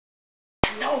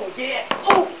No, yeah.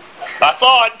 Oh. I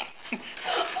saw it.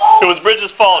 It was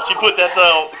Bridget's fault. She put that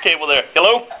cable there.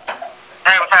 Hello?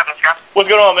 Hey, what's happening, Scott? What's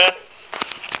going on, man?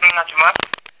 Not too much.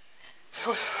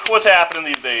 What's happening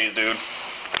these days, dude?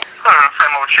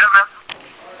 Same old shit, man.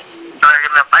 Trying to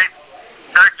get me a fight.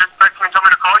 Derek just texted me and told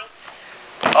me to call you.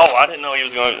 Oh, I didn't know he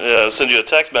was going to send you a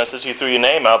text message. He threw your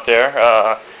name out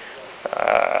there.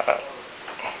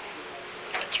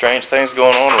 Strange things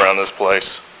going on around this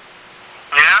place.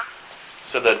 Yeah?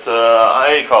 Said that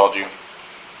I called you.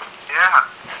 Yeah.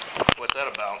 What's that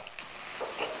about?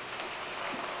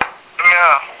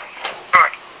 Yeah.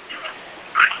 Good.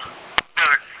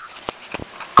 Dude.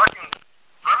 Fucking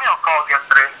Romeo called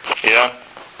yesterday. Yeah?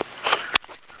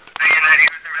 Saying that he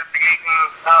was investigating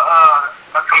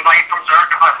a complaint from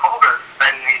Zerk about folders.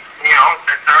 And he,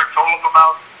 said Zerk told him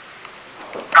about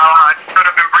how I should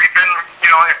have been briefing,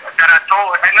 that I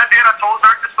told, and I did, I told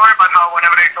Zerk the story about how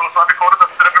whenever they told South Dakota that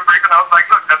I should have been briefing, I was like,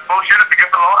 look, that's bullshit, it's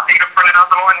against the law. I need to print it out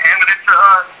the law and handed it to,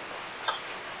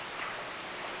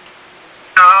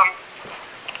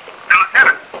 the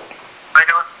lieutenant. Like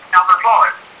it was Calvin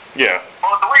Flores. Yeah.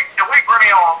 Well, the way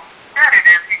Romeo said it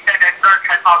is, he said that Zerk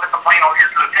had filed a complaint on his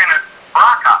lieutenant,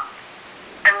 Baraka.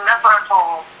 And that's what I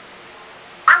told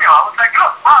Romeo. I was like,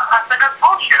 look, Rock, I said, that's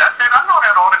bullshit. I said, I know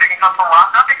that order didn't come from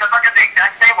Rock, because I got the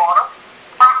exact same order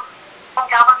from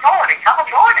Calvin Flores. And Calvin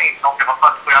Flores ain't don't give a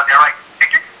fuck to put out there, right?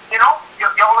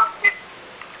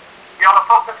 Y'all are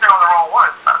focusing on the wrong ones.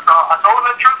 So I told him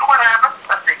the truth of what happened.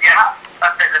 I said, yeah.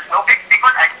 I said, there's no big secret.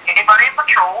 Ask anybody in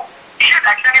patrol. Shit,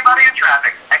 ask anybody in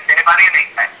traffic. Ask anybody in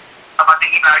APEX about the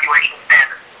evaluation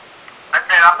standards. I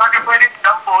said, I'm not going to play this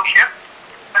dumb bullshit.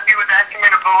 If he was asking me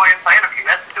to go in and play interview,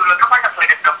 that's too look. I'm not going to play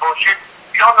this dumb bullshit.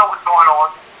 You don't know what's going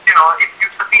on. If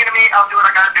you subpoena me, I'll do what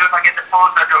I got to do. If I get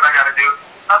deposed, I'll do what I got to do.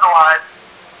 Otherwise,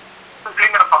 just leave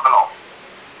me the fuck alone.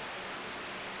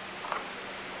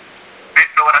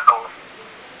 Basically what I told him.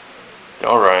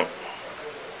 All right.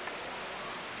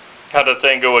 How'd that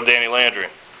thing go with Danny Landry?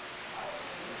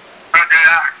 I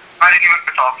didn't even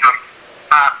talk to him.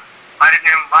 I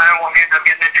didn't want me to end up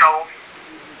getting in trouble.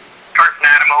 Cursing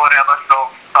at him or whatever,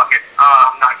 so fuck it.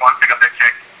 I'm not going to pick up that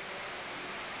check.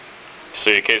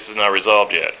 So your case is not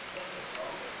resolved yet?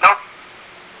 Nope.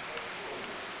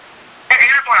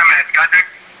 Here's what I'm at, Scott.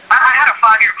 I had a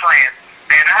 5-year plan,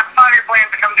 man. I have a 5-year plan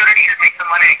to come do this shit, make some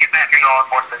money, and get back in law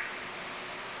enforcement.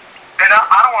 And I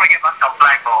don't want to get myself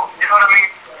blackballed. You know what I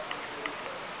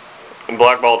mean?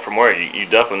 Blackballed from where? You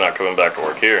definitely not coming back to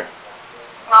work here.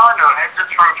 No, I know. That's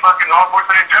just from fucking law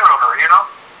enforcement in general, though, you know?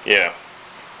 Yeah.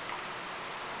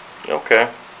 Okay.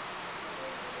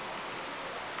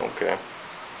 Okay.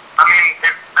 I mean,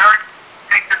 if Derek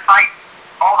takes this fight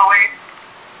all the way,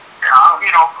 I'll be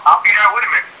there with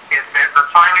him. If the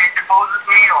attorney deposes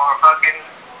me or fucking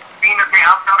subpoenas me,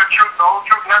 I'll tell the truth, the whole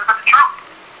truth, nothing but the truth.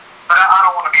 But I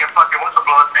don't want to be a fucking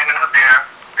whistleblower standing up there,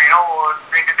 or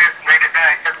they did this and they did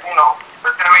that, because,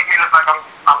 it's going to make me look like I'm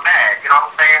bad, you know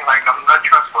what I'm saying? Like I'm not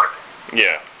trustworthy.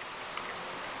 Yeah.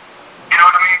 You know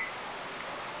what I mean?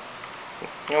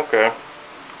 Okay.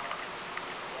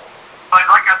 But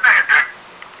like I said,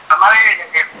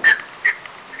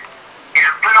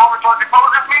 if Glenn Overton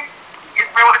deposes me,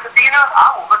 gets me with a subpoena,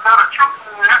 I will look tell the truth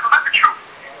and nothing but the truth.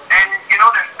 And,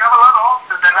 there's several other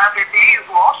officers at Lafayette City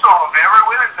who also are very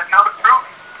willing to tell the truth.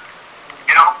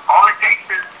 All it takes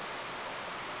is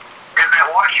that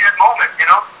watershed moment,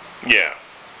 Yeah.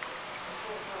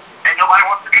 And nobody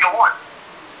wants to be the one.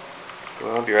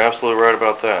 Well, you're absolutely right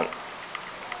about that.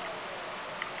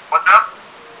 What's up?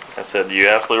 I said,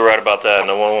 you're absolutely right about that.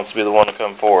 No one wants to be the one to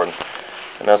come forward.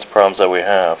 And that's the problems that we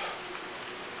have.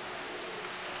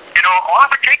 All it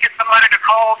would take is somebody to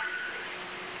call.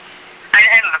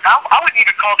 And look, I wouldn't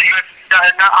even call the U.S.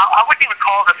 I wouldn't even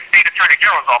call the state attorney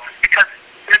general's office because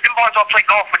them boys all play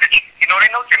golf with the chief. They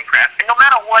know Jim Craft. And no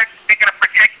matter what, they're going to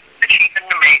protect the chief and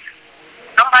the mate.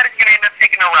 Somebody's going to end up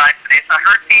taking a ride for this. I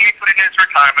heard DA put it in his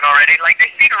retirement already. Like, they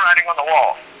see the writing on the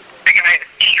wall. They're going to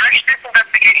stretch this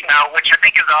investigation out, which I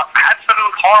think is an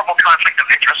absolute horrible conflict of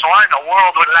interest. So why in the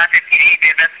world would Lafayette PD be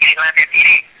investigating Lafayette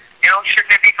PD? Shouldn't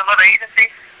it be some other agency?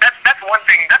 That's one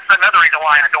thing. That's another reason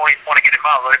why I don't even want to get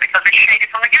involved with it, because it's shady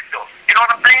from the get-go. You know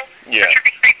what I'm saying? Yeah. It should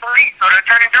be state police or the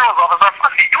attorney general's office or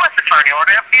fucking U.S. attorney or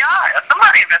the FBI or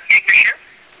somebody investigating this shit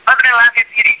other than Lafayette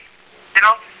PD.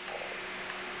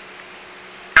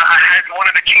 I had one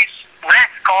of the chief's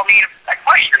rats call me and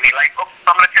question me, like, look,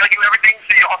 I'm going to tell you everything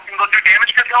so you all can go do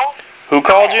damage control. Who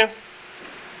called you?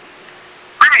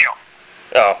 Romeo.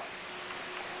 Oh.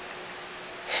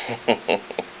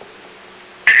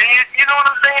 You know what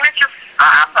I'm saying? It's just,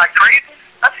 I'm not crazy.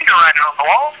 I see the writing on the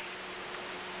wall.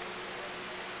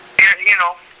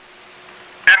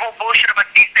 whole bullshit about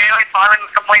CCA filing a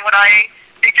complaint with IA,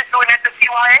 they're just doing that to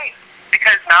CYA.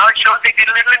 Because now it shows they did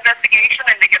a little investigation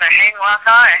and they're going to hang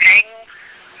Lafayette, hang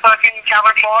fucking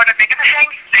Calvin, Florida. They're going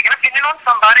to pin it on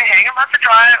somebody, hang them out to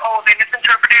dry. Oh, they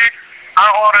misinterpreted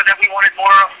our order that we wanted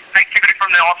more activity from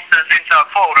the officers into a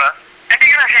quota. And they're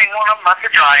going to hang one of them out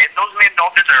to dry. And those men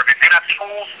don't deserve it. And that's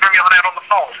fools from you on that on the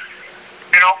phone.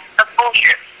 You know, that's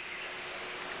bullshit.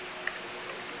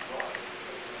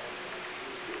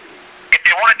 If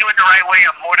they want to do it the right way,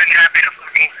 I'm more than happy to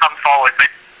fucking come forward. But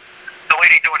the way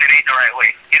they're doing it ain't the right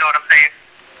way. You know what I'm saying?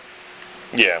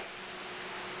 Yeah.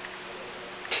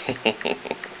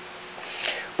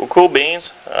 Well, cool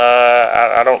beans.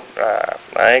 I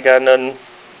ain't got nothing.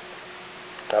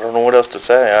 I don't know what else to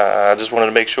say. I just wanted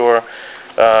to make sure.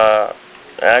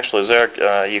 Actually,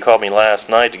 Zarek, you called me last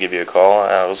night to give you a call.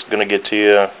 I was going to get to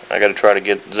you. I got to try to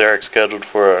get Zarek scheduled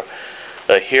for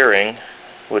a hearing,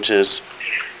 which is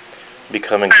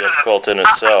becoming difficult in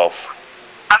itself.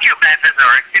 I feel bad for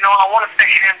Zarek. You know, I want to stay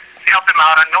in, help him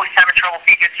out. I know he's having trouble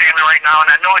feeding his family right now, and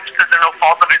I know it's because of no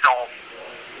fault of his own.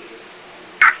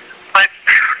 But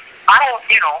I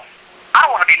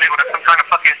don't want to be labeled as some kind of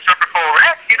fucking surfer for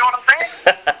arrest. You know what I'm saying?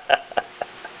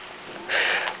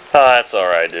 Oh, that's all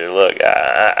right, dude. Look,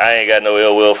 I ain't got no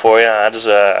ill will for you. I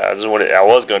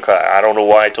was gonna call. I don't know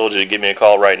why I told you to give me a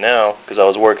call right now, because I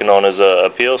was working on his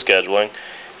appeal scheduling.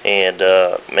 And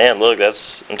man, look,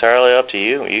 that's entirely up to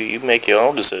you. You make your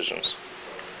own decisions.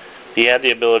 He had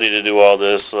the ability to do all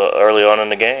this early on in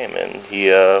the game, and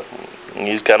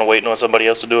he's kind of waiting on somebody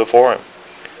else to do it for him.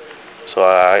 So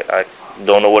I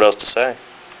don't know what else to say.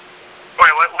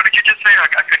 Wait, what did you just say? I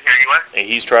couldn't hear you. What?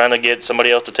 He's trying to get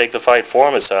somebody else to take the fight for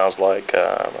him, it sounds like.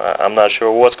 I'm not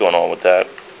sure what's going on with that.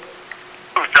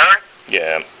 Who's Zarek?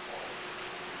 Yeah.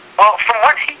 Well, from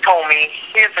what he told me,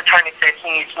 his attorney said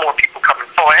he needs more people coming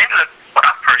forward. And look, what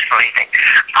I personally think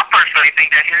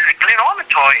that Glenn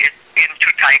Armatoy is in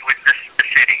too tight with the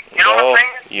city. You know what I'm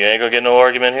saying? You ain't gonna get no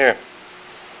argument here.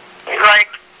 Like,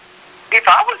 if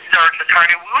I was Zarek's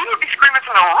attorney, we would be screaming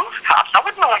from the rooftops. I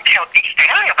wouldn't want to tell D.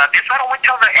 Stanley about this. I don't want to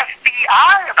tell the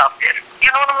FBI about this.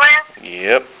 You know what I'm saying?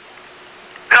 Yep.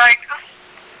 Like,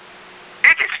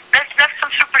 that's some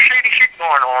super shady shit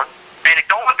going on. And it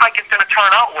don't look like it's going to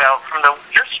turn out well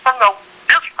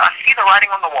I see the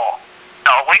writing on the wall.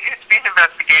 The way it's being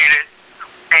investigated,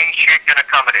 ain't shit going to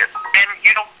come of this. And,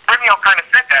 you know, Romeo kind of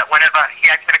said that whenever he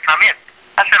asked me to come in.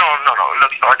 I said, oh, no, look,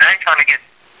 Sarge, I ain't trying to get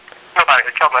nobody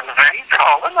in trouble. And he said,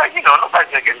 oh, well, you know, nobody's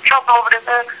going to get in trouble over this.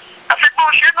 I said,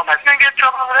 bullshit, nobody's going to get in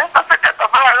trouble over this. I said, that's a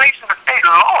violation of state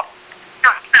law.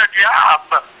 It's their job,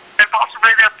 and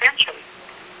possibly their pension.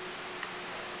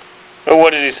 Well,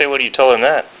 what did he say when you told him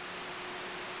that?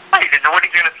 He didn't know what he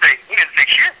was going to say. He didn't say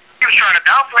shit. He was trying to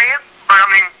downplay it, but I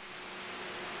mean,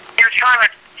 you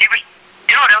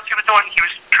know what else he was doing? He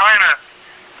was trying to,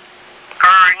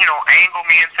 angle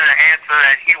me into the answer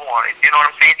that he wanted. You know what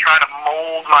I'm saying? Trying to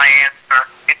mold my answer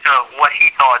into what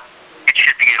he thought it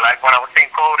should be. Like when I was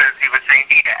saying quotas, he was saying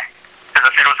DDAC. Because I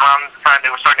said it was around the time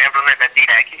they were starting to implement that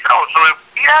DDAC. He said, oh, so it was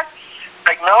DDAC?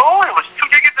 Like, no, it was 2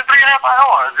 digits and 3.5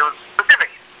 hours. It was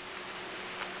specific.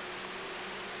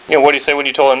 Yeah, what did he say when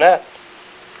you told him that?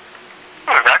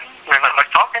 Nothing. Not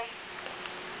much talking.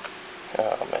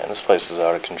 Oh, man, this place is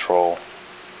out of control.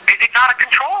 It's out of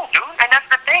control, dude. And that's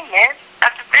the thing, man.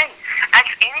 That's the thing.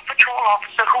 Ask any patrol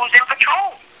officer who's in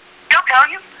patrol. He'll tell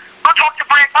you. Go talk to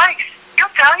Brad Bice. He'll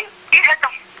tell you. He had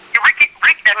the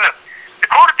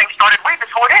quota thing started way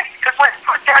before this. Because when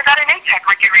first I got an ATAC,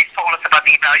 Ricky Reese told us about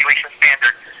the evaluation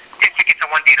standard. 10 tickets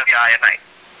and 1 DWI a night.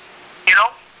 You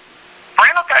know?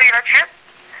 Brad will tell you that shit.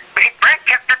 But Brad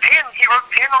kept the 10. He wrote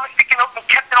 10 on a sticky note and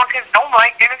kept it on his dome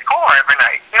light in his car every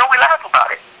night. You know, we laugh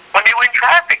about it. When they were in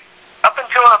traffic. Up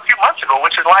until a few months ago,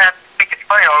 which is why I think it's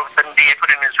funny all of a sudden DA put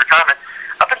in his retirement.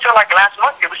 Up until like last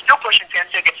month, it was still pushing 10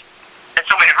 tickets and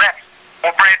so many reps.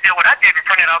 Well, Brad did what I did. We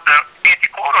printed out the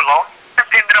anti-quota law and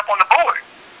pinned it up on the board.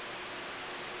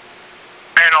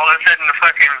 And all of a sudden, the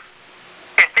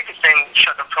fucking 10 tickets thing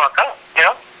shut the fuck up, you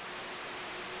know?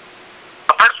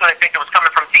 But personally, I think it was coming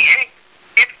from DA.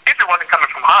 If it wasn't coming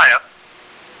from higher.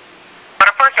 But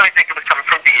I personally think it was coming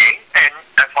from DA, and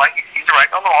that's why he's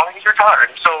right on the wall and he's retired.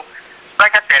 So,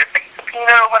 like I said, if they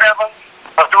subpoena or whatever,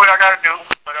 I'll do what I gotta do.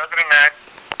 But other than that,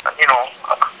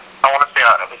 I want to stay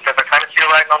out of it. Because I kind of see the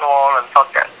writing on the wall and fuck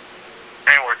that.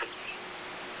 Ain't worth it.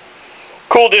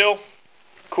 Cool deal.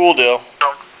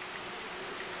 So,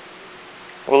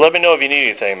 Well, let me know if you need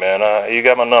anything, man. You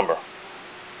got my number.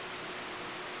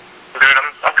 dude,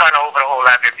 I'm kind of over the whole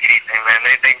Lafayette PD thing, man.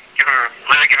 They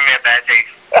really giving me a bad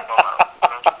taste.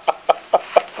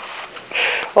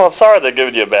 Oh, I'm sorry they're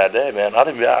giving you a bad day, man.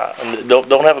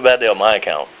 Don't have a bad day on my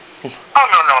account. Oh, no.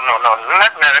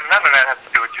 None of that has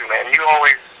to do with you, man. You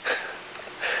always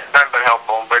nothing but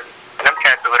helpful, but them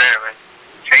cats over there, man.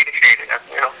 Shady, that's,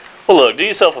 you know. Well, look, do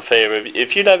yourself a favor.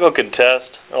 If you're not going to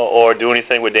contest or do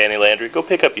anything with Danny Landry, go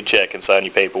pick up your check and sign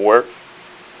your paperwork.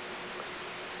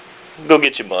 Go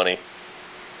get your money.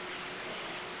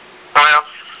 Well,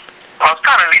 I was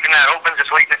kind of leaving that open,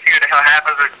 just waiting to see what the hell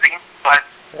happens with the team, but...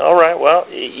 All right, well,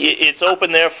 it's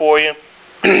open there for you.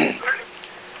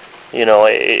 You know,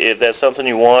 if that's something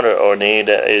you want or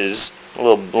need, is a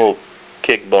little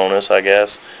kick bonus, I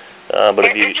guess. But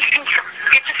if you... It just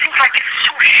seems like it's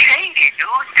so shady, dude.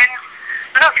 And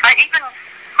look,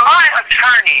 my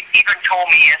attorney even told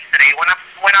me yesterday,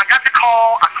 when I got the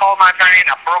call, I called my attorney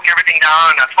and I broke everything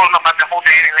down and I told him about the whole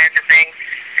Danny Landry thing.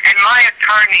 And my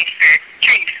attorney said,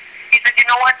 Chase, he said, you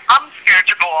know what, I'm scared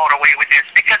to go all the way with this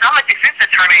because I'm a defense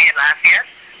attorney in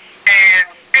Lafayette. And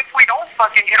if we don't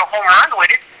fucking hit a home run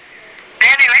with it,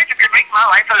 Danny Landry could make my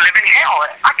life a living hell.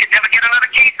 I could never get another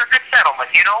case or good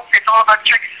settlement, you know? It's all about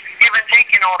checks, give and take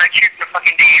and all that shit in the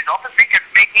fucking DA's office. They could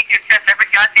make me contest every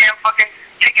goddamn fucking,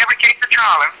 take every case to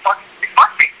trial and fuck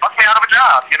me out of a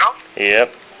job, you know? Yep.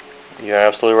 You're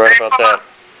absolutely right about that.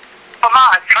 For my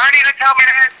attorney to tell me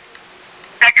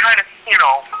that kind of, you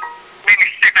know, made me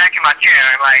sit back in my chair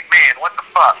and like, man, what the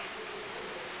fuck?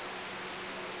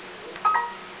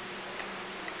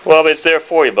 Well, it's there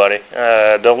for you, buddy.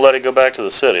 Don't let it go back to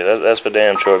the city. That's for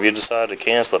damn sure. If you decide to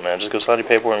cancel it, man, just go sign your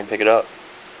paperwork and pick it up.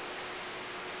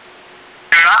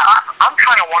 Dude, I'm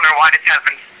kind of wondering why this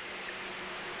happened.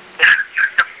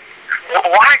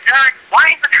 Why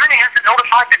his attorney hasn't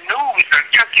notified the news or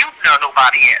just you know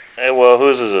nobody yet? Hey, well,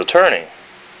 who's his attorney?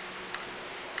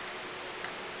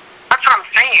 That's what I'm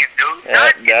saying,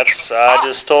 dude. I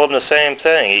just told him the same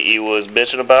thing. He was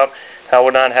bitching about how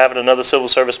we're not having another civil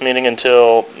service meeting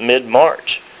until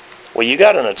mid-March. Well, you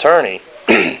got an attorney.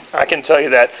 I can tell you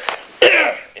that,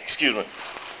 excuse me,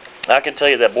 I can tell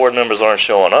you that board members aren't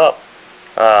showing up.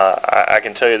 I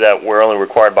can tell you that we're only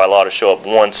required by law to show up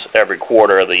once every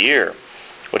quarter of the year,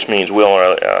 which means we're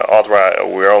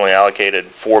only allocated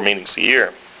 4 meetings a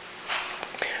year.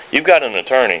 You've got an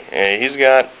attorney, and he's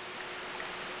got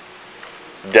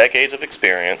decades of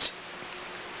experience.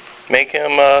 Make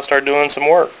him start doing some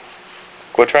work.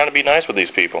 Quit trying to be nice with these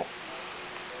people.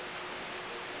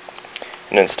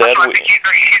 And instead, he's on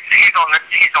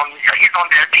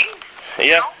their team. Yeah.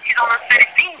 You know? He's on the city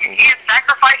team. He is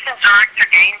sacrificing Zurich to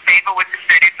gain favor with the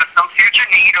city for some future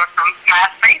need or some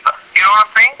past favor. You know what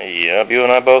I'm saying? Yep, you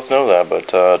and I both know that, but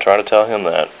try to tell him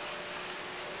that.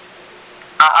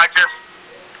 I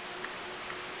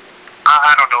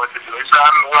don't know what to do. So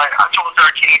I told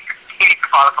Zurich he needs to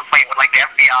file a complaint with like the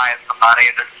FBI and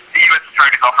somebody and the U.S.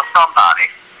 Attorney's Office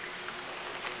somebody.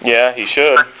 Yeah, he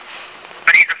should.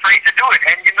 But he's afraid to do it.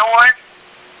 And you know what?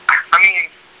 I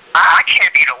mean, I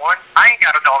can't be the one. I ain't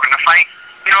got a dog in the fight.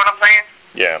 You know what I'm saying?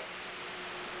 Yeah.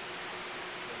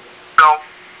 So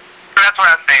that's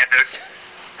what I'm saying, dude.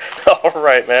 All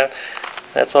right, man.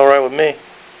 That's all right with me.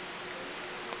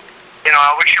 You know,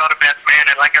 I wish you all the best, man.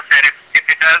 And like I said, if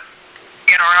it does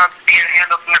get around to being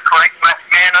handled in the correct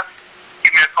manner,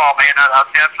 give me a call, man. I'll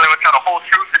definitely tell the whole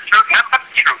truth, the truth, nothing but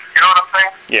the truth. You know what I'm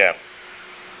saying? Yeah.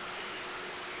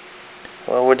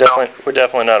 Well, we're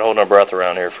definitely not holding our breath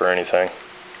around here for anything.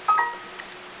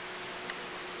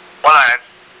 Well,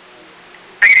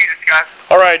 take it easy, guys.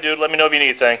 All right, dude. Let me know if you need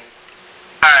anything.